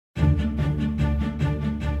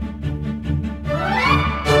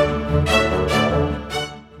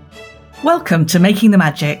Welcome to Making the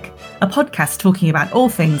Magic, a podcast talking about all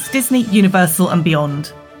things Disney, Universal and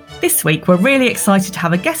beyond. This week, we're really excited to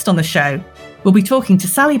have a guest on the show. We'll be talking to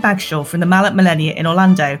Sally Bagshaw from the Mall at Millenia in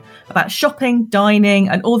Orlando about shopping, dining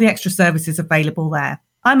and all the extra services available there.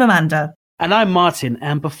 I'm Amanda. And I'm Martin,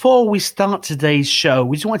 and before we start today's show,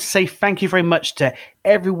 we just want to say thank you very much to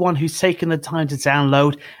everyone who's taken the time to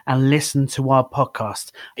download and listen to our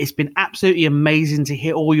podcast. It's been absolutely amazing to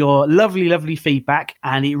hear all your lovely feedback,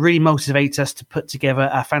 and it really motivates us to put together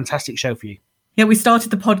a fantastic show for you. Yeah, we started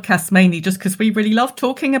the podcast mainly just because we really love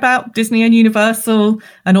talking about Disney and Universal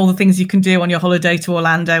and all the things you can do on your holiday to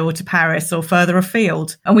Orlando or to Paris or further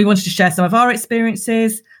afield. And we wanted to share some of our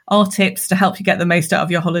experiences, our tips to help you get the most out of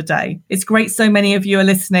your holiday. It's great so many of you are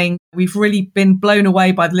listening. We've really been blown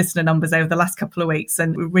away by the listener numbers over the last couple of weeks,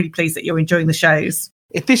 and we're really pleased that you're enjoying the shows.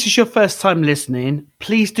 If this is your first time listening,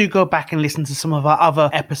 please do go back and listen to some of our other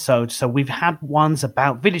episodes. So we've had ones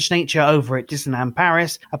about Village Nature over at Disneyland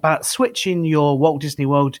Paris, about switching your Walt Disney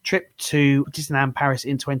World trip to Disneyland Paris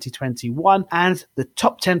in 2021, and the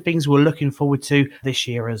top 10 things we're looking forward to this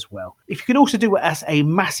year as well. If you could also do us a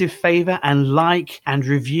massive favor and like and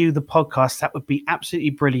review the podcast, that would be absolutely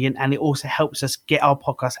brilliant. And it also helps us get our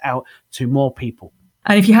podcast out to more people.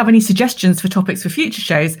 And if you have any suggestions for topics for future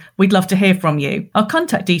shows, we'd love to hear from you. Our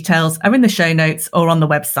contact details are in the show notes or on the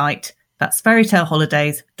website. That's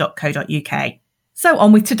fairytaleholidays.co.uk. So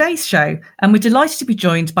on with today's show, and we're delighted to be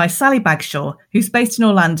joined by Sally Bagshaw, who's based in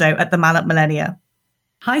Orlando at the Mall at Millenia.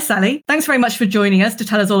 Hi, Sally. Thanks very much for joining us to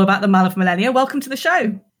tell us all about the Mall of Millenia. Welcome to the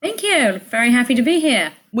show. Thank you. Very happy to be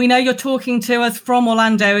here. We know you're talking to us from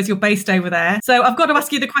Orlando as you're based over there. So I've got to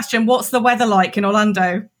ask you the question, what's the weather like in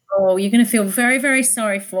Orlando? Oh, you're going to feel very, very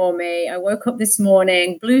sorry for me. I woke up this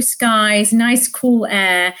morning, blue skies, nice cool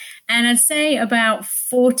air, and I'd say about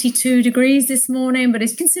 42 degrees this morning, but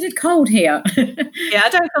it's considered cold here. Yeah, I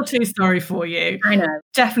don't feel too sorry for you. I know.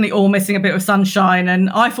 Definitely all missing a bit of sunshine, and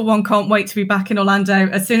I, for one, can't wait to be back in Orlando.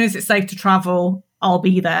 As soon as it's safe to travel, I'll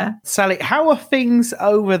be there. Sally, how are things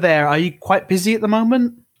over there? Are you quite busy at the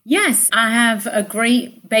moment? Yes, I have a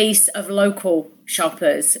great base of local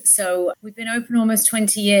shoppers. So we've been open almost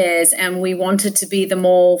 20 years and we wanted to be the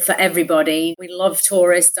mall for everybody. We love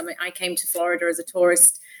tourists. I mean, I came to Florida as a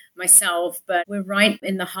tourist myself, but we're right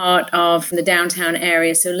in the heart of the downtown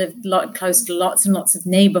area. So live close to lots and lots of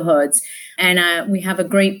neighborhoods. And we have a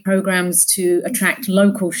great programs to attract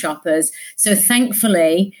local shoppers. So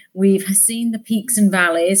thankfully, we've seen the peaks and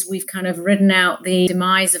valleys. We've kind of ridden out the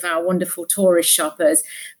demise of our wonderful tourist shoppers.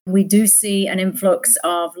 We do see an influx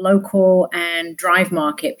of local and drive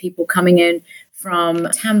market people coming in from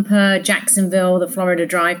Tampa, Jacksonville, the Florida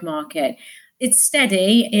drive market. It's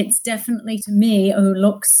steady. It's definitely, to me, who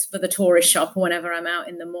looks for the tourist shopper whenever I'm out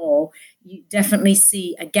in the mall, you definitely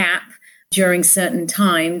see a gap during certain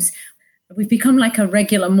times. We've become like a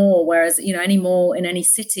regular mall, whereas, any mall in any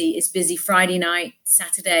city is busy Friday night,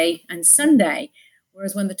 Saturday, and Sunday.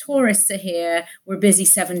 Whereas when the tourists are here, we're busy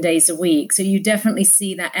 7 days a week. So you definitely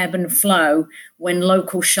see that ebb and flow when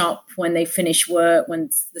local shop, when they finish work, when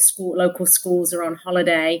the local schools are on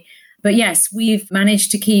holiday. But yes, we've managed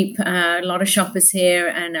to keep a lot of shoppers here,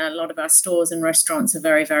 and a lot of our stores and restaurants are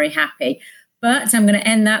very, very happy. But I'm going to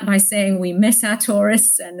end that by saying we miss our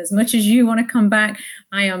tourists. And as much as you want to come back,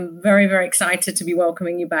 I am very, very excited to be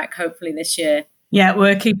welcoming you back, hopefully this year. Yeah,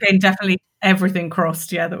 we're keeping definitely everything crossed,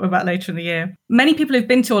 that we're back later in the year. Many people who've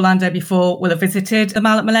been to Orlando before will have visited the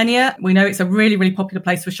Mall at Millenia. We know it's a really, really popular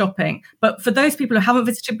place for shopping. But for those people who haven't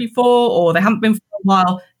visited before or they haven't been for a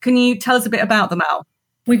while, can you tell us a bit about the Mall?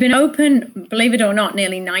 We've been open, believe it or not,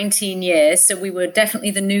 nearly 19 years. So we were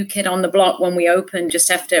definitely the new kid on the block when we opened just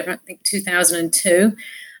after, I think, 2002.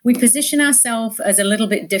 We position ourselves as a little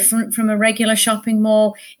bit different from a regular shopping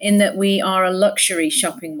mall in that we are a luxury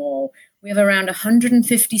shopping mall. We have around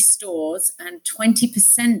 150 stores, and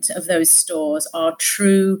 20% of those stores are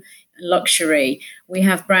true luxury. We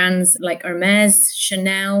have brands like Hermes,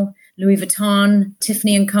 Chanel, Louis Vuitton,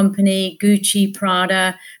 Tiffany & Company, Gucci,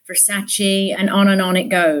 Prada, Versace, and on it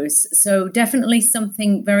goes. So definitely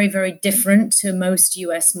something very, very different to most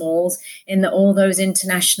US malls in that all those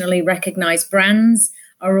internationally recognized brands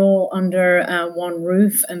are all under one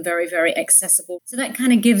roof and very, very accessible. So that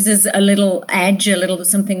kind of gives us a little edge,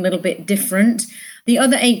 something a little bit different. The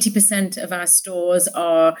other 80% of our stores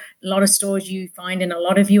are a lot of stores you find in a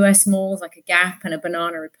lot of US malls, like a Gap and a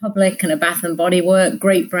Banana Republic and a Bath & Body Works,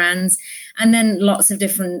 great brands, and then lots of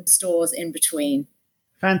different stores in between.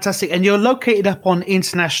 Fantastic. And you're located up on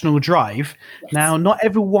International Drive. Yes. Now, not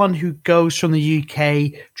everyone who goes from the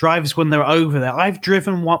UK drives when they're over there. I've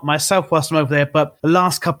driven one myself whilst I'm over there, but the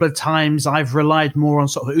last couple of times I've relied more on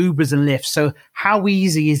sort of Ubers and Lyfts. So how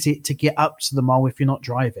easy is it to get up to the mall if you're not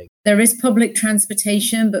driving? There is public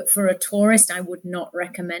transportation, but for a tourist, I would not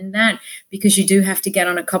recommend that because you do have to get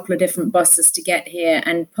on a couple of different buses to get here.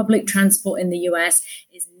 And public transport in the US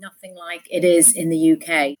is nothing like it is in the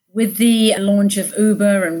UK. With the launch of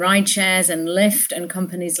Uber and rideshares and Lyft and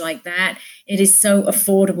companies like that, it is so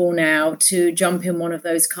affordable now to jump in one of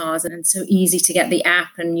those cars and so easy to get the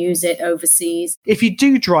app and use it overseas. If you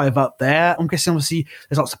do drive up there, I'm guessing obviously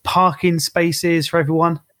there's lots of parking spaces for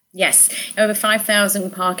everyone. Yes, over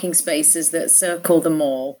 5,000 parking spaces that circle the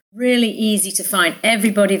mall. Really easy to find.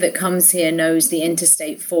 Everybody that comes here knows the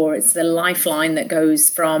Interstate 4. It's the lifeline that goes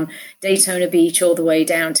from Daytona Beach all the way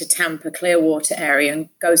down to Tampa, Clearwater area and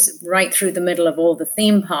goes right through the middle of all the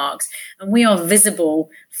theme parks. And we are visible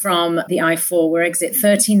from the I-4. We're exit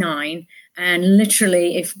 39. And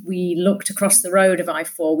literally, if we looked across the road of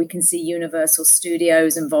I-4, we can see Universal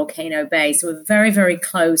Studios and Volcano Bay. So we're very, very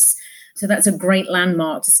close. So that's a great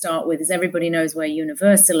landmark to start with, as everybody knows where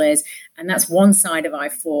Universal is. And that's one side of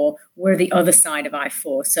I-4. We're the other side of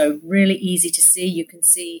I-4. So really easy to see. You can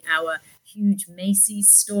see our huge Macy's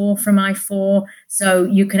store from I-4. So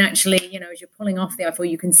you can actually, as you're pulling off the I-4,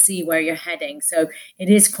 you can see where you're heading. So it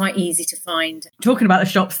is quite easy to find. Talking about the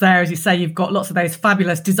shops there, as you say, you've got lots of those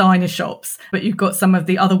fabulous designer shops, but you've got some of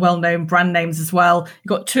the other well-known brand names as well. You've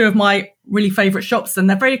got two of my really favourite shops, and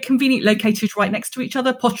they're very conveniently located right next to each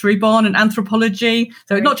other, Pottery Barn and Anthropologie.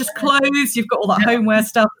 So not just clothes, you've got all that homeware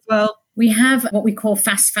stuff as well. We have what we call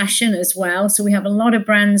fast fashion as well. So we have a lot of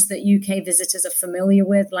brands that UK visitors are familiar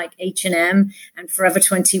with, like H&M and Forever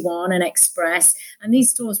 21 and Express. And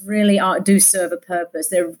these stores really do serve a purpose.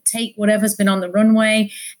 They take whatever's been on the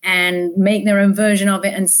runway and make their own version of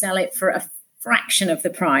it and sell it for a fraction of the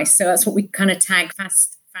price. So that's what we kind of tag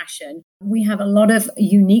fast fashion. We have a lot of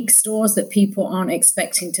unique stores that people aren't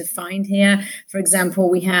expecting to find here. For example,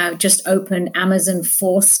 we have just opened Amazon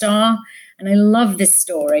 4-star. And I love this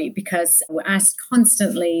story because we're asked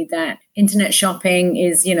constantly that internet shopping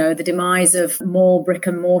is, the demise of mall brick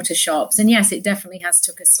and mortar shops. And yes, it definitely has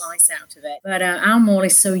took a slice out of it. But our mall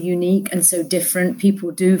is so unique and so different. People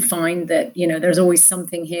do find that, there's always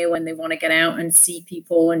something here when they want to get out and see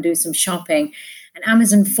people and do some shopping. And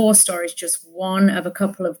Amazon 4-star is just one of a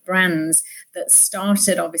couple of brands that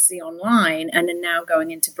started obviously online and are now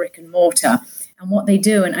going into brick and mortar. And what they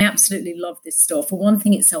do, and I absolutely love this store. For one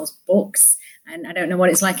thing, it sells books. And I don't know what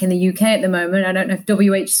it's like in the UK at the moment. I don't know if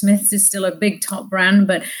WH Smith's is still a big top brand,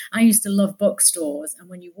 but I used to love bookstores. And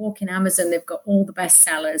when you walk in Amazon, they've got all the best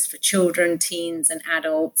sellers for children, teens, and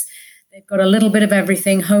adults. They've got a little bit of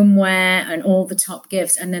everything, homeware and all the top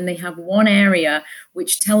gifts. And then they have one area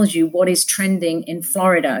which tells you what is trending in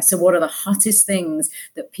Florida. So what are the hottest things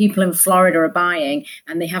that people in Florida are buying?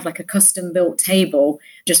 And they have like a custom built table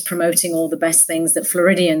just promoting all the best things that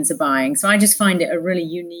Floridians are buying. So I just find it a really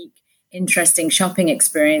unique, interesting shopping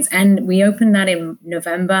experience. And we opened that in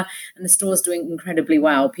November and the store's doing incredibly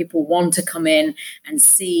well. People want to come in and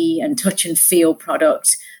see and touch and feel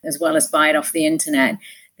product as well as buy it off the internet.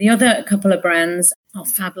 The other couple of brands are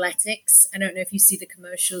Fabletics. I don't know if you see the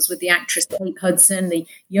commercials with the actress Kate Hudson, the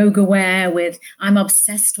yoga wear with "I'm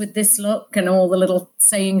obsessed with this look" and all the little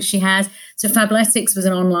sayings she has. So Fabletics was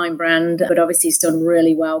an online brand, but obviously it's done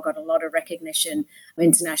really well, got a lot of recognition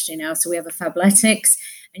internationally now. So we have a Fabletics.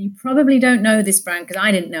 And you probably don't know this brand because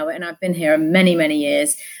I didn't know it, and I've been here many, many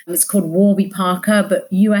years. It's called Warby Parker, but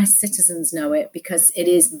US citizens know it because it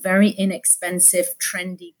is very inexpensive,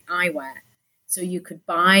 trendy eyewear. So you could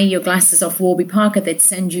buy your glasses off Warby Parker. They'd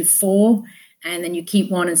send you 4, and then you keep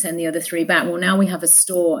one and send the other 3 back. Well, now we have a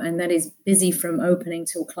store, and that is busy from opening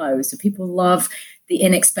till close. So people love the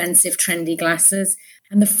inexpensive, trendy glasses.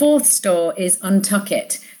 And the 4th store is Untuck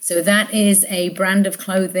It. So that is a brand of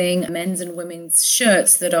clothing, men's and women's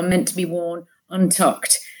shirts that are meant to be worn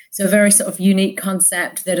untucked. So a very sort of unique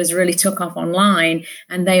concept that has really took off online,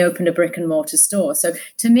 and they opened a brick and mortar store. So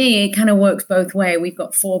to me, it kind of works both ways. We've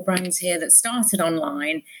got 4 brands here that started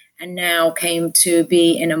online and now came to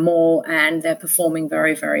be in a mall, and they're performing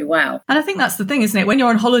very, very well. And I think that's the thing, isn't it? When you're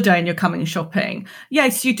on holiday and you're coming shopping,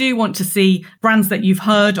 yes, you do want to see brands that you've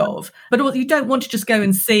heard of, but you don't want to just go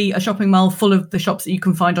and see a shopping mall full of the shops that you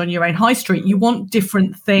can find on your own high street. You want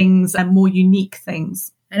different things and more unique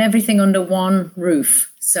things. And everything under one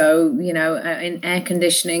roof. So, in air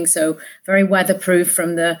conditioning, so very weatherproof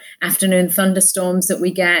from the afternoon thunderstorms that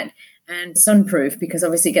we get. and sunproof, because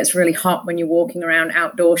obviously it gets really hot when you're walking around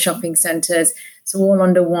outdoor shopping centres. So all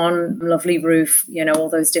under one lovely roof, all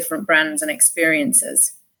those different brands and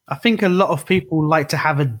experiences. I think a lot of people like to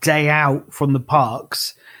have a day out from the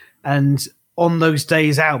parks, and on those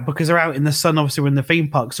days out, because they're out in the sun, obviously we're in the theme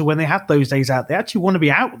park. So when they have those days out, they actually want to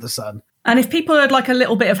be out with the sun. And if people would like a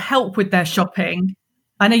little bit of help with their shopping,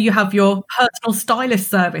 I know you have your personal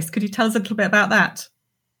stylist service. Could you tell us a little bit about that?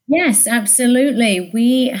 Yes, absolutely.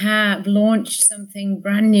 We have launched something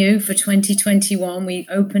brand new for 2021. We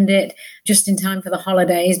opened it just in time for the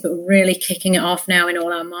holidays, but we're really kicking it off now in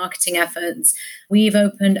all our marketing efforts. We've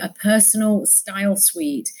opened a personal style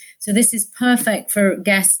suite. So this is perfect for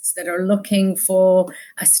guests that are looking for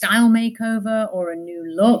a style makeover or a new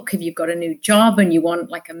look. If you've got a new job and you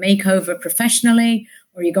want like a makeover professionally,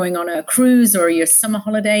 or you're going on a cruise or your summer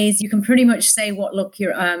holidays, you can pretty much say what look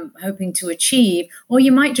you're hoping to achieve. Or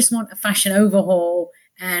you might just want a fashion overhaul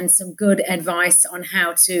and some good advice on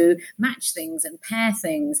how to match things and pair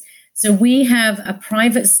things. So we have a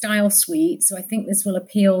private style suite. So I think this will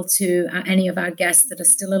appeal to any of our guests that are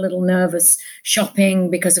still a little nervous shopping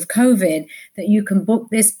because of COVID, that you can book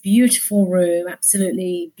this beautiful room,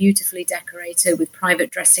 absolutely beautifully decorated with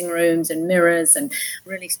private dressing rooms and mirrors and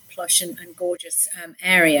really plush and gorgeous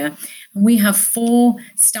area. And we have 4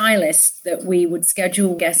 stylists that we would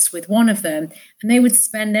schedule guests with one of them, and they would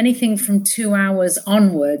spend anything from 2 hours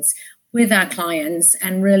onwards with our clients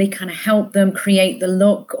and really kind of help them create the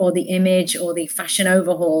look or the image or the fashion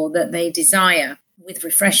overhaul that they desire, with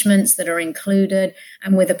refreshments that are included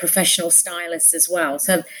and with a professional stylist as well.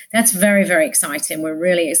 So that's very, very exciting. We're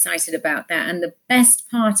really excited about that. And the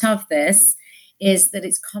best part of this is that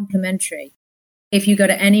it's complimentary. If you go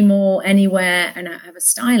to any mall, anywhere, and have a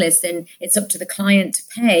stylist, then it's up to the client to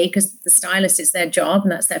pay, because the stylist, it's their job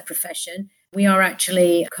and that's their profession. We are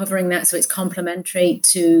actually covering that, so it's complimentary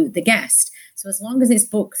to the guest. So as long as it's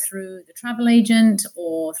booked through the travel agent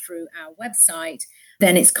or through our website,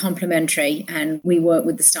 then it's complimentary, and we work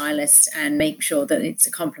with the stylist and make sure that it's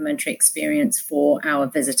a complimentary experience for our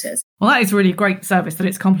visitors. Well, that is really a great service that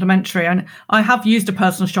it's complimentary. And I have used a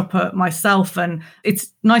personal shopper myself, and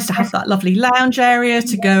it's nice to have that lovely lounge area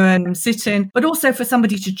to go and sit in, but also for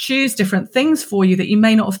somebody to choose different things for you that you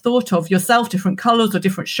may not have thought of yourself, different colours or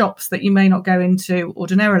different shops that you may not go into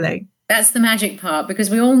ordinarily. That's the magic part, because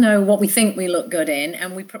we all know what we think we look good in,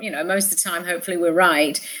 and we, most of the time, hopefully we're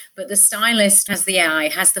right. But the stylist has the eye,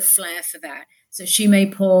 has the flair for that. So she may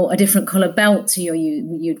pull a different color belt to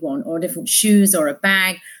you'd want, or different shoes or a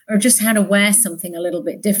bag, or just how to wear something a little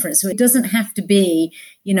bit different. So it doesn't have to be,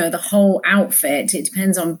 the whole outfit. It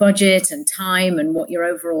depends on budget and time and what your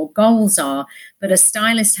overall goals are. But a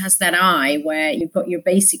stylist has that eye where you've got your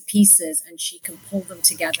basic pieces and she can pull them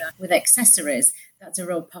together with accessories. That's a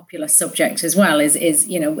real popular subject as well, is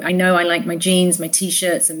I know I like my jeans, my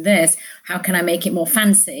T-shirts and this. How can I make it more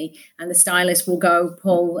fancy? And the stylist will go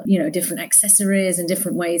pull, different accessories and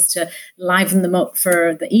different ways to liven them up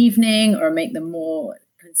for the evening or make them more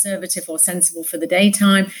conservative or sensible for the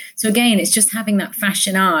daytime. So again, it's just having that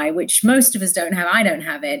fashion eye, which most of us don't have. I don't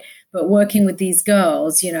have it. But working with these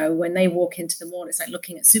girls, when they walk into the mall, it's like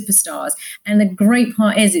looking at superstars. And the great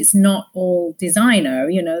part is it's not all designer.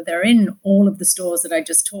 They're in all of the stores that I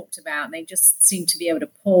just talked about. And they just seem to be able to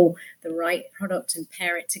pull the right product and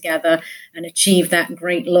pair it together and achieve that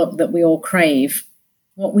great look that we all crave.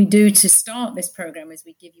 What we do to start this program is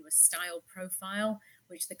we give you a style profile,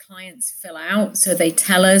 which the clients fill out. So they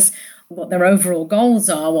tell us what their overall goals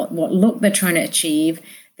are, what look they're trying to achieve.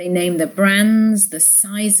 They name the brands, the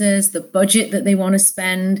sizes, the budget that they want to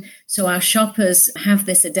spend. So our shoppers have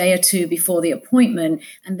this a day or two before the appointment,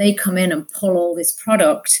 and they come in and pull all this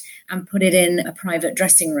product and put it in a private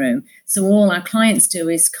dressing room. So all our clients do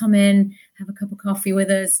is come in, have a cup of coffee with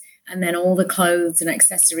us, and then all the clothes and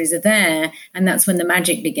accessories are there. And that's when the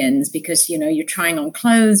magic begins, because, you're trying on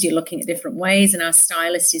clothes, you're looking at different ways, and our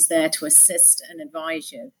stylist is there to assist and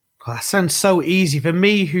advise you. God, that sounds so easy for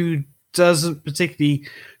me, who doesn't particularly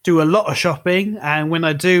do a lot of shopping, and when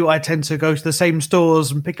I do, I tend to go to the same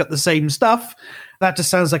stores and pick up the same stuff. That just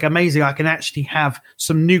sounds like amazing. I can actually have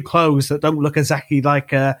some new clothes that don't look exactly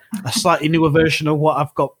like a slightly newer version of what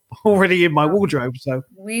I've got already in my wardrobe. So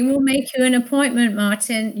we will make you an appointment,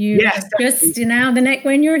 Martin.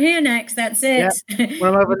 When you're here next, that's it. Yeah.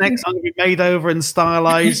 When I'm over next, I'm going to be made over and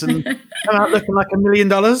stylized and come out looking like $1 million.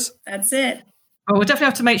 That's it. Well, we'll definitely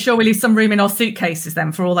have to make sure we leave some room in our suitcases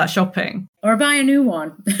then for all that shopping. Or buy a new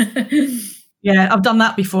one. Yeah, I've done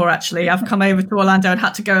that before, actually. I've come over to Orlando and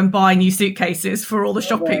had to go and buy new suitcases for all the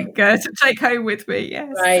shopping to take home with me,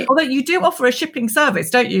 yes. Right. Although you do offer a shipping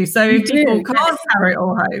service, don't you? So if people can't carry it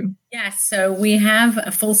all home. Yes, so we have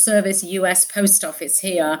a full-service US post office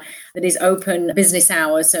here that is open business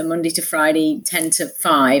hours, so Monday to Friday, 10 to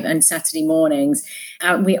 5, and Saturday mornings.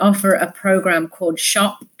 We offer a program called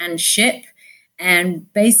Shop and Ship.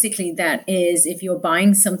 And basically that is if you're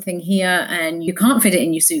buying something here and you can't fit it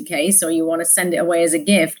in your suitcase or you want to send it away as a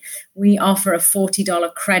gift, we offer a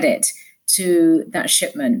 $40 credit to that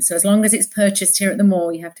shipment. So as long as it's purchased here at the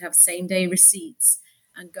mall, you have to have same day receipts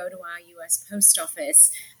and go to our US post office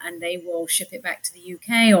and they will ship it back to the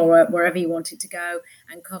UK or wherever you want it to go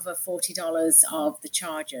and cover $40 of the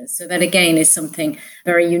charges. So that again is something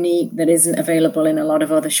very unique that isn't available in a lot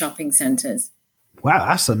of other shopping centers. Wow,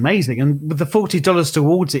 that's amazing. And with the $40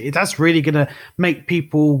 towards it, that's really going to make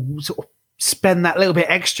people sort of spend that little bit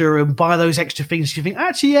extra and buy those extra things. You think,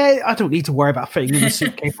 actually, yeah, I don't need to worry about fitting in the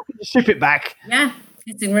suitcase. Just ship it back. Yeah,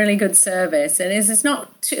 it's a really good service. And it's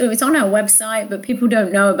on our website, but people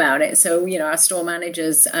don't know about it. So, our store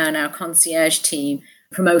managers and our concierge team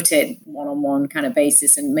promote it one-on-one kind of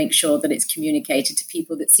basis and make sure that it's communicated to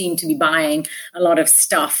people that seem to be buying a lot of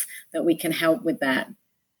stuff that we can help with that.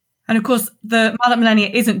 And of course, the Mall at Millenia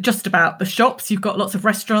isn't just about the shops. You've got lots of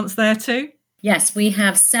restaurants there too. Yes, we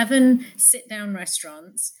have 7 sit-down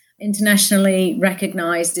restaurants, internationally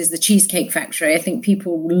recognized as the Cheesecake Factory. I think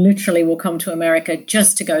people literally will come to America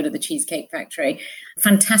just to go to the Cheesecake Factory.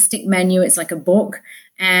 Fantastic menu. It's like a book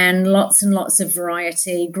and lots of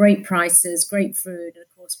variety, great prices, great food, and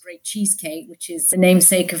of course, great cheesecake, which is the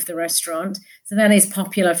namesake of the restaurant. So that is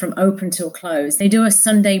popular from open till close. They do a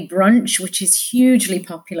Sunday brunch, which is hugely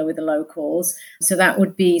popular with the locals. So that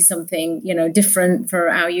would be something, different for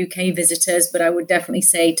our UK visitors, but I would definitely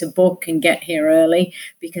say to book and get here early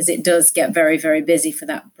because it does get very, very busy for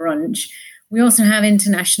that brunch. We also have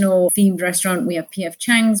international themed restaurant. We have P.F.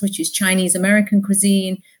 Chang's, which is Chinese American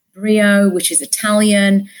cuisine, Brio, which is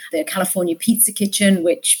Italian, the California Pizza Kitchen,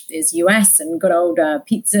 which is US and good old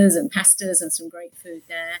pizzas and pastas and some great food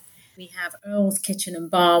there. We have Earl's Kitchen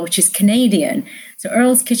and Bar, which is Canadian. So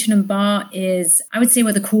Earl's Kitchen and Bar is, I would say,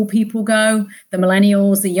 where the cool people go, the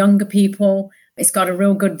millennials, the younger people. It's got a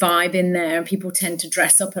real good vibe in there and people tend to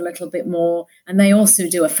dress up a little bit more. And they also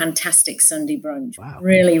do a fantastic Sunday brunch. Wow.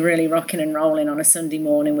 Really, really rocking and rolling on a Sunday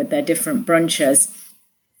morning with their different brunches.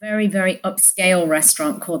 Very, very upscale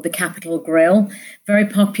restaurant called the Capitol Grill. Very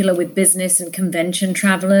popular with business and convention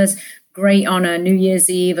travelers. Great on a New Year's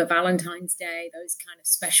Eve, a Valentine's Day, those kind of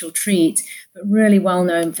special treats, but really well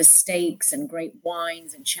known for steaks and great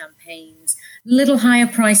wines and champagnes. Little higher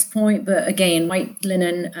price point, but again, white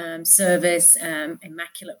linen service,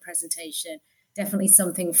 immaculate presentation. Definitely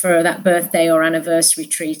something for that birthday or anniversary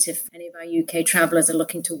treat. If any of our UK travelers are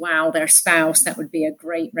looking to wow their spouse, that would be a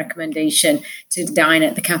great recommendation to dine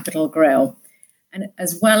at the Capitol Grill. And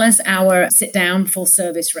as well as our sit-down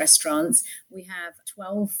full-service restaurants, we have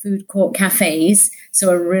 12 food court cafes, so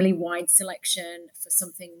a really wide selection for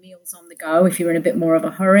something meals on the go if you're in a bit more of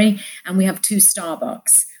a hurry. And we have 2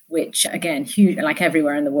 Starbucks, which, again, huge, like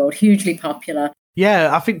everywhere in the world, hugely popular.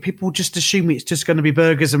 Yeah, I think people just assume it's just going to be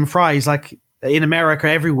burgers and fries like in America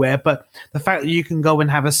everywhere. But the fact that you can go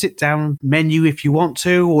and have a sit-down menu if you want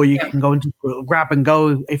to, or you can go and grab and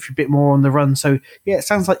go if you're a bit more on the run. So, yeah, it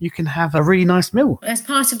sounds like you can have a really nice meal. As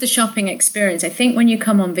part of the shopping experience, I think when you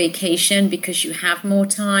come on vacation, because you have more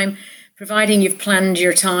time, providing you've planned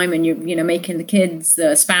your time and you're making the kids,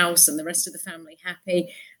 the spouse and the rest of the family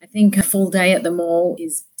happy, I think a full day at the mall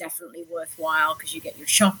is definitely worthwhile because you get your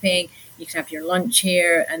shopping, you can have your lunch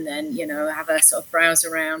here and then, have a sort of browse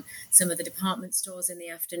around some of the department stores in the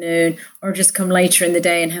afternoon or just come later in the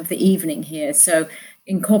day and have the evening here. So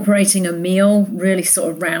incorporating a meal really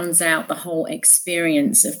sort of rounds out the whole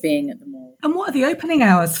experience of being at the mall. And what are the opening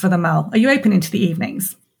hours for the mall? Are you open into the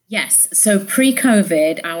evenings? Yes. So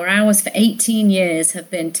pre-COVID, our hours for 18 years have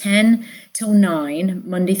been 10 till 9,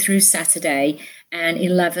 Monday through Saturday, and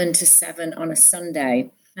 11 to 7 on a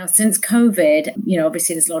Sunday. Now, since COVID,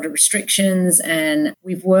 obviously there's a lot of restrictions and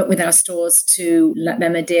we've worked with our stores to let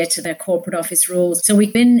them adhere to their corporate office rules. So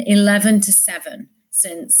we've been 11 to 7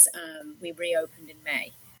 since we reopened in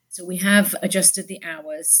May. So we have adjusted the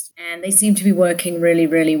hours and they seem to be working really,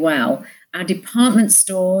 really well. Our department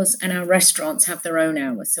stores and our restaurants have their own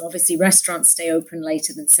hours. So obviously restaurants stay open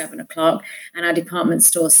later than 7 o'clock and our department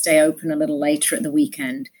stores stay open a little later at the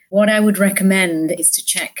weekend. What I would recommend is to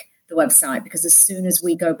check the website because as soon as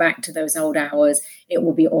we go back to those old hours, it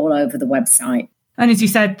will be all over the website. And as you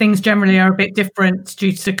said, things generally are a bit different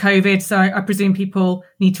due to COVID. So I presume people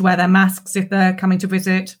need to wear their masks if they're coming to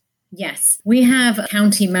visit. Yes, we have a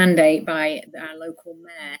county mandate by our local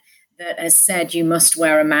mayor that has said you must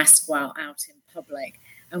wear a mask while out in public.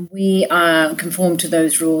 And we conform to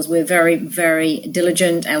those rules. We're very, very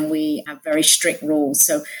diligent and we have very strict rules.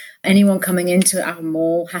 So anyone coming into our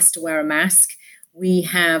mall has to wear a mask. We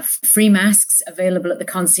have free masks available at the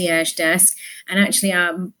concierge desk. And actually,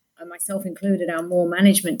 myself included, our mall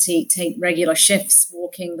management team take regular shifts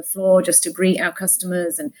walking the floor just to greet our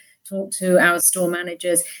customers and talk to our store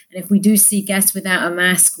managers. And if we do see guests without a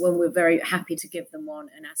mask, well, we're very happy to give them one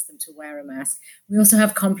and ask them to wear a mask. We also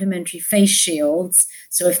have complimentary face shields.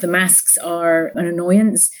 So if the masks are an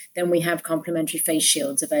annoyance, then we have complimentary face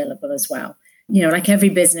shields available as well. You know, like every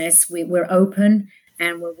business, we're open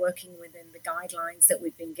and we're working within the guidelines that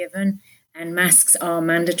we've been given. And masks are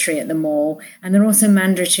mandatory at the mall. And they're also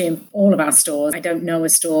mandatory in all of our stores. I don't know a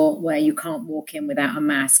store where you can't walk in without a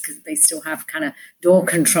mask because they still have kind of door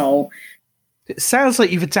control. It sounds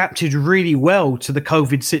like you've adapted really well to the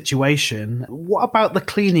COVID situation. What about the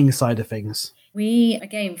cleaning side of things? We,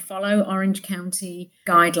 again, follow Orange County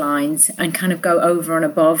guidelines and kind of go over and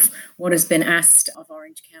above what has been asked of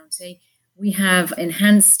Orange County. We have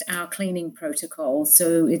enhanced our cleaning protocol,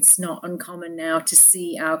 so it's not uncommon now to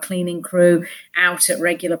see our cleaning crew out at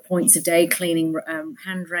regular points of day, cleaning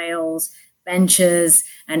handrails, benches,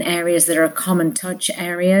 and areas that are common touch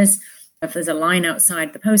areas. If there's a line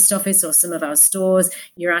outside the post office or some of our stores,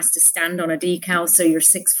 you're asked to stand on a decal so you're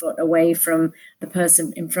 6 foot away from the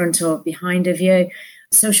person in front or behind of you.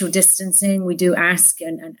 Social distancing, we do ask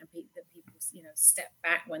and that people step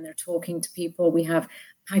back when they're talking to people. We have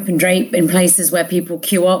pipe and drape in places where people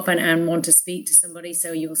queue up and want to speak to somebody,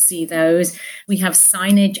 so you'll see those. We have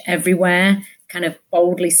signage everywhere, kind of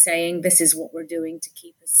boldly saying this is what we're doing to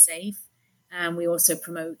keep us safe. And we also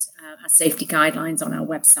promote our safety guidelines on our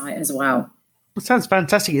website as well. It sounds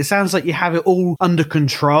fantastic. It sounds like you have it all under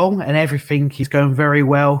control and everything is going very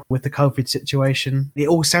well with the COVID situation. It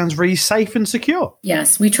all sounds really safe and secure.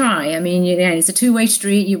 Yes, we try. I mean, it's a two-way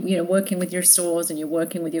street. You're working with your stores and you're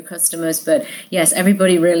working with your customers. But yes,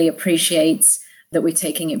 everybody really appreciates that we're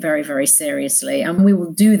taking it very, very seriously. And we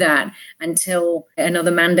will do that until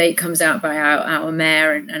another mandate comes out by our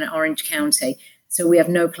mayor and Orange County. So we have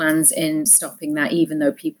no plans in stopping that, even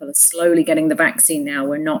though people are slowly getting the vaccine now.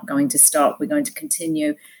 We're not going to stop. We're going to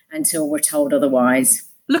continue until we're told otherwise.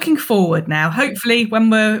 Looking forward now, hopefully when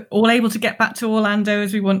we're all able to get back to Orlando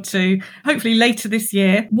as we want to, hopefully later this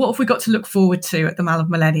year, what have we got to look forward to at the Mall of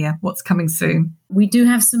Millenia? What's coming soon? We do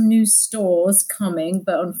have some new stores coming,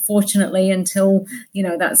 but unfortunately, until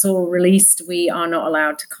that's all released, we are not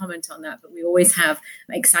allowed to comment on that. But we always have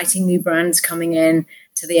exciting new brands coming in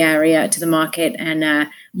to the area, to the market, and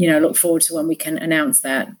look forward to when we can announce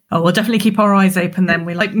that. Oh, we'll definitely keep our eyes open then.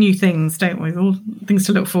 We like new things, don't we? All things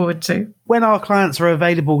to look forward to. When our clients are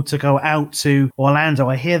available to go out to Orlando,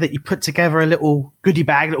 I hear that you put together a little goodie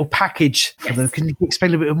bag, a little package for them. Can you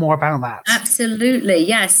explain a bit more about that? Absolutely,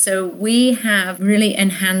 yes. So we have really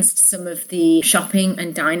enhanced some of the shopping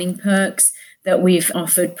and dining perks that we've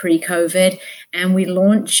offered pre-COVID, and we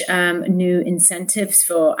launch new incentives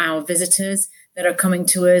for our visitors that are coming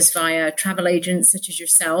to us via travel agents such as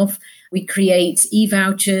yourself. We create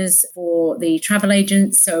e-vouchers for the travel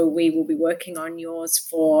agents, so we will be working on yours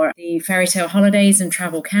for the Fairy Tale Holidays and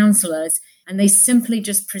travel counselors. And they simply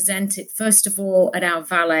just present it, first of all, at our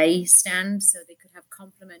valet stand, so they could have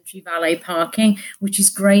complimentary valet parking, which is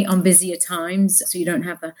great on busier times, so you don't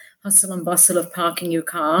have the hustle and bustle of parking your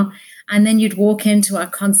car. And then you'd walk into our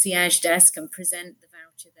concierge desk and present the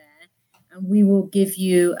voucher there. And we will give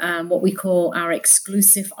you what we call our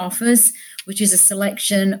exclusive offers, which is a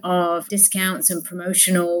selection of discounts and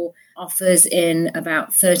promotional offers in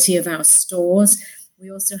about 30 of our stores. We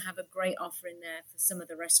also have a great offer in there for some of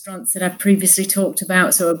the restaurants that I've previously talked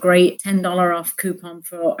about. So a great $10 off coupon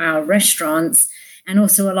for our restaurants, and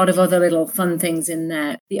also a lot of other little fun things in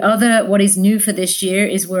there. What is new for this year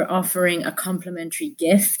is we're offering a complimentary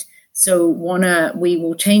gift. So we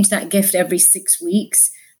will change that gift every 6 weeks.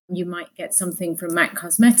 You might get something from MAC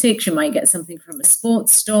Cosmetics. You might get something from a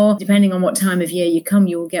sports store. Depending on what time of year you come,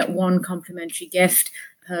 you will get one complimentary gift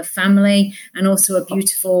per family, and also a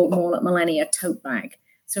beautiful Mall at Millenia tote bag.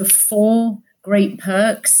 So 4 great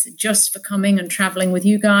perks just for coming and traveling with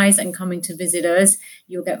you guys and coming to visit us.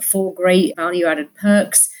 You'll get 4 great value-added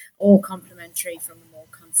perks, all complimentary from the Mall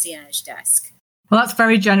Concierge Desk. Well, that's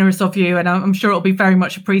very generous of you, and I'm sure it'll be very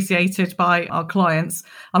much appreciated by our clients.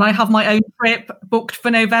 And I have my own trip booked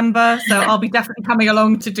for November, so I'll be definitely coming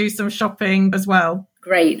along to do some shopping as well.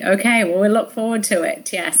 Great. Okay. Well, we'll look forward to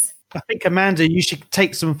it. Yes. I think, Amanda, you should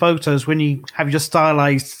take some photos when you have your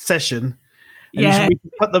stylized session Yeah. We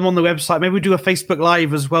can put them on the website. Maybe we'll do a Facebook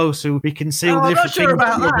Live as well so we can see all the different I'm not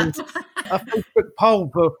sure things. about that. A Facebook poll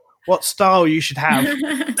for what style you should have.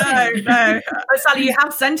 No. Sally, you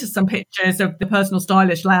have sent us some pictures of the Personal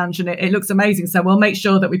Stylish Lounge and it looks amazing. So we'll make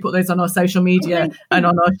sure that we put those on our social media and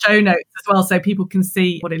on our show notes as well so people can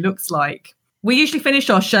see what it looks like. We usually finish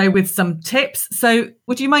our show with some tips. So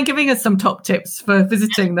would you mind giving us some top tips for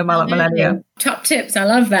visiting the Mall at Millenia? Top tips. I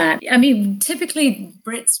love that. I mean, typically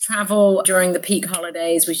Brits travel during the peak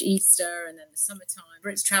holidays, which Easter and then the summertime.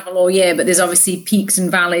 Brits travel all year, but there's obviously peaks and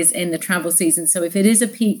valleys in the travel season. So if it is a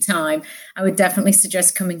peak time, I would definitely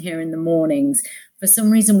suggest coming here in the mornings. For some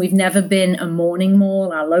reason, we've never been a morning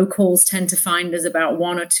mall. Our locals tend to find us about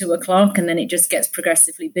 1 or 2 o'clock, and then it just gets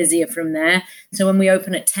progressively busier from there. So when we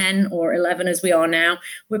open at 10 or 11, as we are now,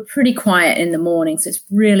 we're pretty quiet in the morning. So it's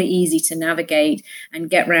really easy to navigate and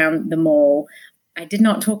get around the mall. I did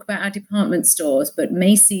not talk about our department stores, but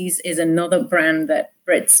Macy's is another brand that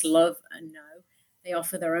Brits love and know. They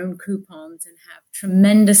offer their own coupons and have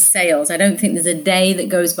tremendous sales. I don't think there's a day that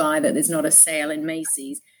goes by that there's not a sale in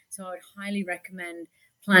Macy's. So I would highly recommend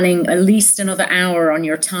planning at least another hour on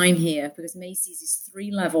your time here because Macy's is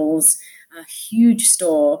 3 levels, a huge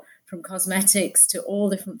store from cosmetics to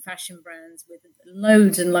all different fashion brands with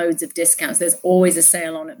loads and loads of discounts. There's always a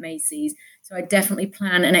sale on at Macy's. So I definitely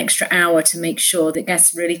plan an extra hour to make sure that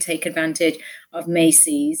guests really take advantage of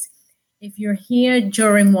Macy's. If you're here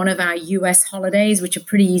during one of our US holidays, which are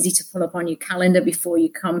pretty easy to pull up on your calendar before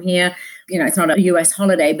you come here, it's not a US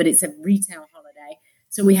holiday, but it's a retail holiday.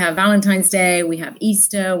 So we have Valentine's Day, we have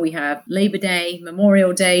Easter, we have Labor Day,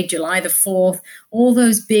 Memorial Day, July the 4th, all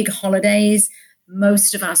those big holidays.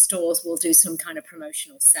 Most of our stores will do some kind of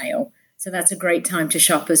promotional sale. So that's a great time to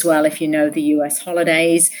shop as well if you know the US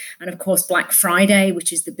holidays. And of course, Black Friday,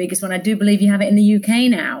 which is the biggest one. I do believe you have it in the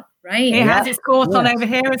UK now, right? It has its course on over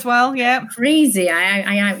here as well, yeah. Crazy.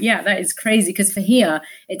 Yeah, that is crazy because for here,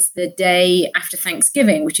 it's the day after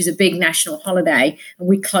Thanksgiving, which is a big national holiday. And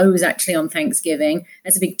we close actually on Thanksgiving.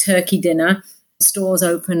 There's a big turkey dinner. Stores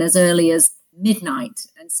open as early as midnight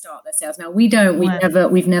and start their sales. Now we've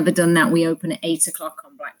never done that. We open at 8 o'clock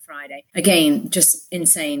on Black Friday. Again, just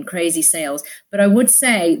insane, crazy sales. But I would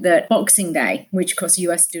say that Boxing Day, which of course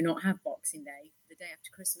US do not have Boxing Day, the day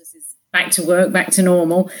after Christmas is back to work, back to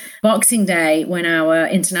normal. Boxing Day, when our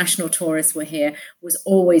international tourists were here, was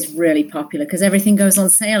always really popular because everything goes on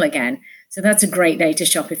sale again. So that's a great day to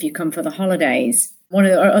shop if you come for the holidays. One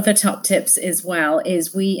of our other top tips as well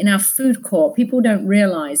is in our food court, people don't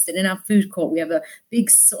realize that in our food court, we have a big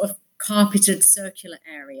sort of carpeted circular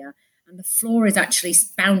area and the floor is actually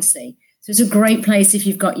bouncy. So it's a great place if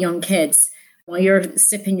you've got young kids. While you're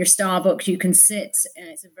sipping your Starbucks, you can sit.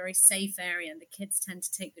 It's a very safe area and the kids tend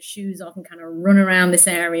to take the shoes off and kind of run around this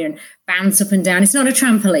area and bounce up and down. It's not a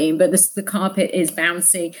trampoline, but the carpet is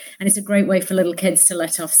bouncy and it's a great way for little kids to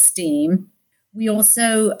let off steam. We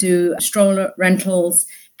also do stroller rentals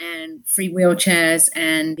and free wheelchairs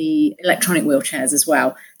and the electronic wheelchairs as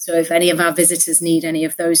well. So if any of our visitors need any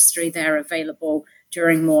of those 3, they're available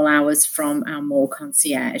during mall hours from our mall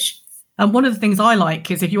concierge. And one of the things I like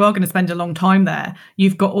is if you are going to spend a long time there,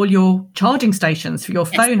 you've got all your charging stations for your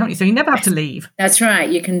phone, haven't you? So you never have to leave. That's right.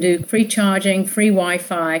 You can do free charging, free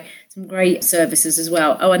Wi-Fi, some great services as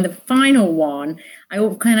well. Oh, and the final one,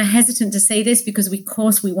 I'm kind of hesitant to say this because of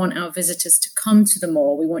course we want our visitors to come to the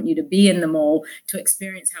mall. We want you to be in the mall to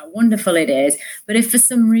experience how wonderful it is. But if for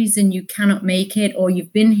some reason you cannot make it or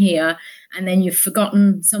you've been here and then you've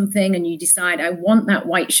forgotten something and you decide, I want that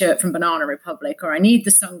white shirt from Banana Republic or I need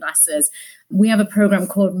the sunglasses, we have a program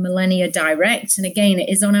called Millenia Direct. And again, it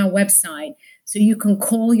is on our website. So you can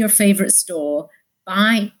call your favorite store,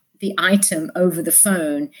 buy the item over the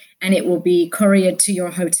phone, and it will be couriered to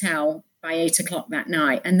your hotel by 8 o'clock that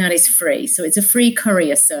night. And that is free. So it's a free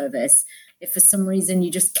courier service. If for some reason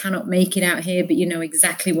you just cannot make it out here, but you know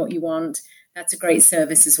exactly what you want, that's a great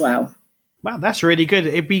service as well. Wow, that's really good.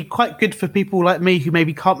 It'd be quite good for people like me who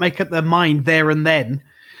maybe can't make up their mind there and then.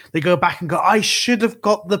 They go back and go, I should have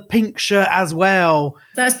got the pink shirt as well.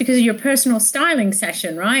 That's because of your personal styling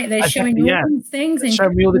session, right? They're showing you all these things. They're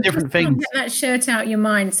showing me all the different things. Get that shirt out of your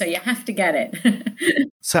mind, so you have to get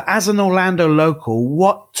it. So as an Orlando local,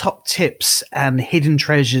 what top tips and hidden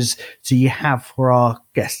treasures do you have for our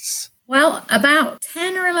guests? Well, about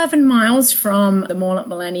 10 or 11 miles from the Mall at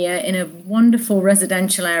Millenia in a wonderful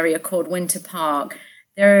residential area called Winter Park,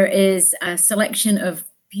 there is a selection of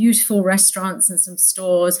beautiful restaurants and some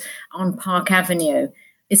stores on Park Avenue.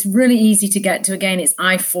 It's really easy to get to. Again, it's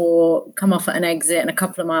I-4, come off at an exit and a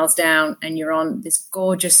couple of miles down and you're on this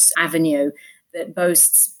gorgeous avenue that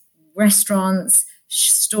boasts restaurants,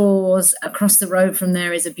 stores. Across the road from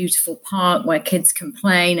there is a beautiful park where kids can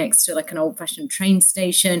play next to like an old-fashioned train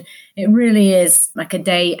station. It really is like a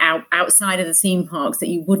day outside of the theme parks that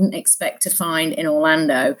you wouldn't expect to find in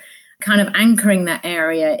Orlando. Kind of anchoring that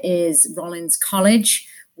area is Rollins College,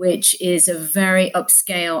 which is a very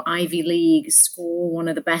upscale Ivy League school, one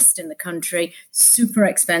of the best in the country, super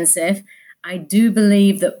expensive. I do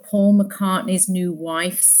believe that Paul McCartney's new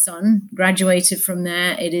wife's son graduated from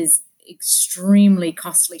there. It is extremely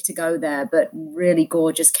costly to go there, but really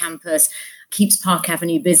gorgeous campus. Keeps Park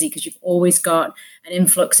Avenue busy because you've always got an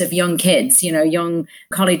influx of young kids, young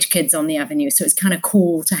college kids on the avenue. So it's kind of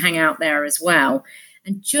cool to hang out there as well.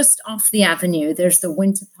 And just off the avenue, there's the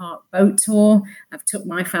Winter Park boat tour. I've took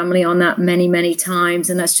my family on that many, many times.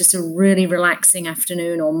 And that's just a really relaxing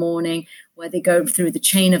afternoon or morning where they go through the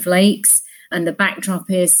chain of lakes. And the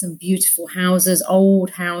backdrop is some beautiful houses, old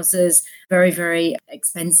houses, very, very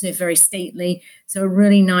expensive, very stately. So a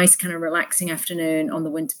really nice kind of relaxing afternoon on the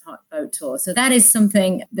Winter Park boat tour. So that is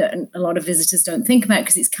something that a lot of visitors don't think about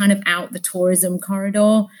because it's kind of out the tourism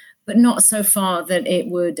corridor, but not so far that it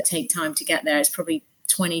would take time to get there. It's probably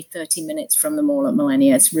 20, 30 minutes from the mall at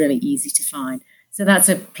Millenia. It's really easy to find. So that's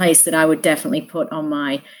a place that I would definitely put on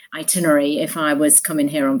my itinerary if I was coming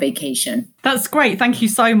here on vacation. That's great. Thank you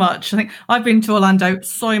so much. I think I've been to Orlando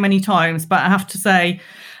so many times, but I have to say,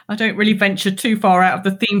 I don't really venture too far out of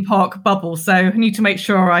the theme park bubble. So I need to make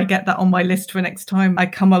sure I get that on my list for next time I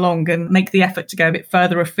come along and make the effort to go a bit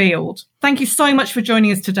further afield. Thank you so much for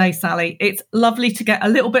joining us today, Sally. It's lovely to get a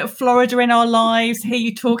little bit of Florida in our lives, hear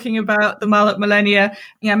you talking about the Mall at Millenia.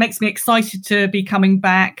 It makes me excited to be coming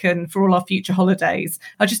back and for all our future holidays.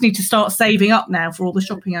 I just need to start saving up now for all the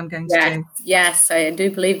shopping I'm going to do. Yes, I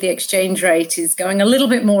do believe the exchange rate is going a little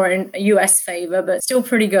bit more in US favor, but still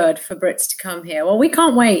pretty good for Brits to come here. Well, we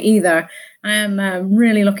can't wait either. I am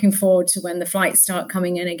really looking forward to when the flights start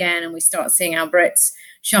coming in again and we start seeing our Brits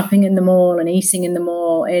shopping in the mall and eating in the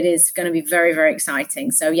mall. It is going to be very, very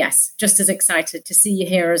exciting. So yes, just as excited to see you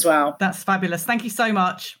here as well. That's fabulous. Thank you so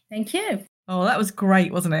much. Thank you. Oh, that was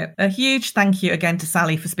great, wasn't it? A huge thank you again to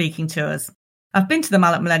Sally for speaking to us. I've been to the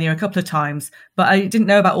Mall at Millenia a couple of times, but I didn't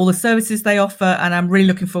know about all the services they offer, and I'm really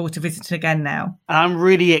looking forward to visiting again now. I'm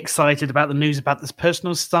really excited about the news about this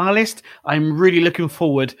personal stylist. I'm really looking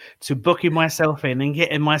forward to booking myself in and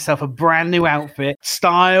getting myself a brand new outfit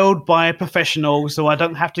styled by a professional so I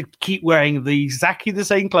don't have to keep wearing exactly the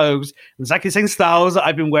same clothes, exactly the same styles that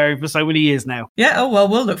I've been wearing for so many years now. Yeah, oh, well,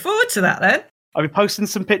 we'll look forward to that then. I'll be posting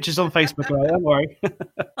some pictures on Facebook, right? Don't worry.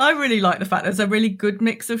 I really like the fact there's a really good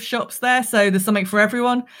mix of shops there. So there's something for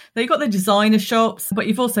everyone. You've got the designer shops, but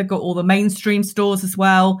you've also got all the mainstream stores as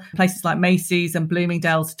well, places like Macy's and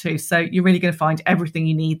Bloomingdale's too. So you're really going to find everything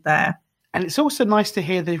you need there. And it's also nice to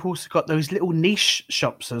hear they've also got those little niche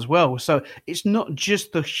shops as well. So it's not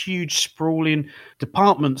just the huge sprawling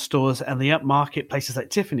department stores and the upmarket places like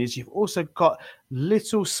Tiffany's. You've also got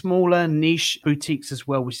little smaller niche boutiques as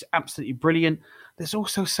well, which is absolutely brilliant. There's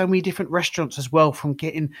also so many different restaurants as well, from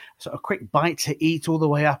getting sort of a quick bite to eat all the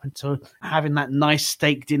way up into having that nice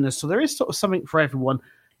steak dinner. So there is sort of something for everyone.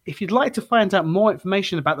 If you'd like to find out more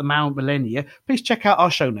information about the Mall at Millenia, please check out our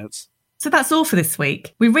show notes. So that's all for this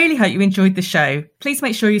week. We really hope you enjoyed the show. Please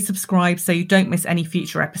make sure you subscribe so you don't miss any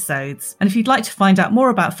future episodes. And if you'd like to find out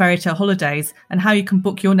more about Fairy Tale Holidays and how you can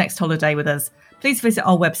book your next holiday with us, please visit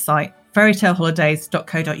our website,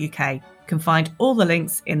 fairytaleholidays.co.uk. You can find all the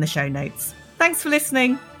links in the show notes. Thanks for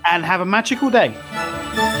listening. And have a magical day.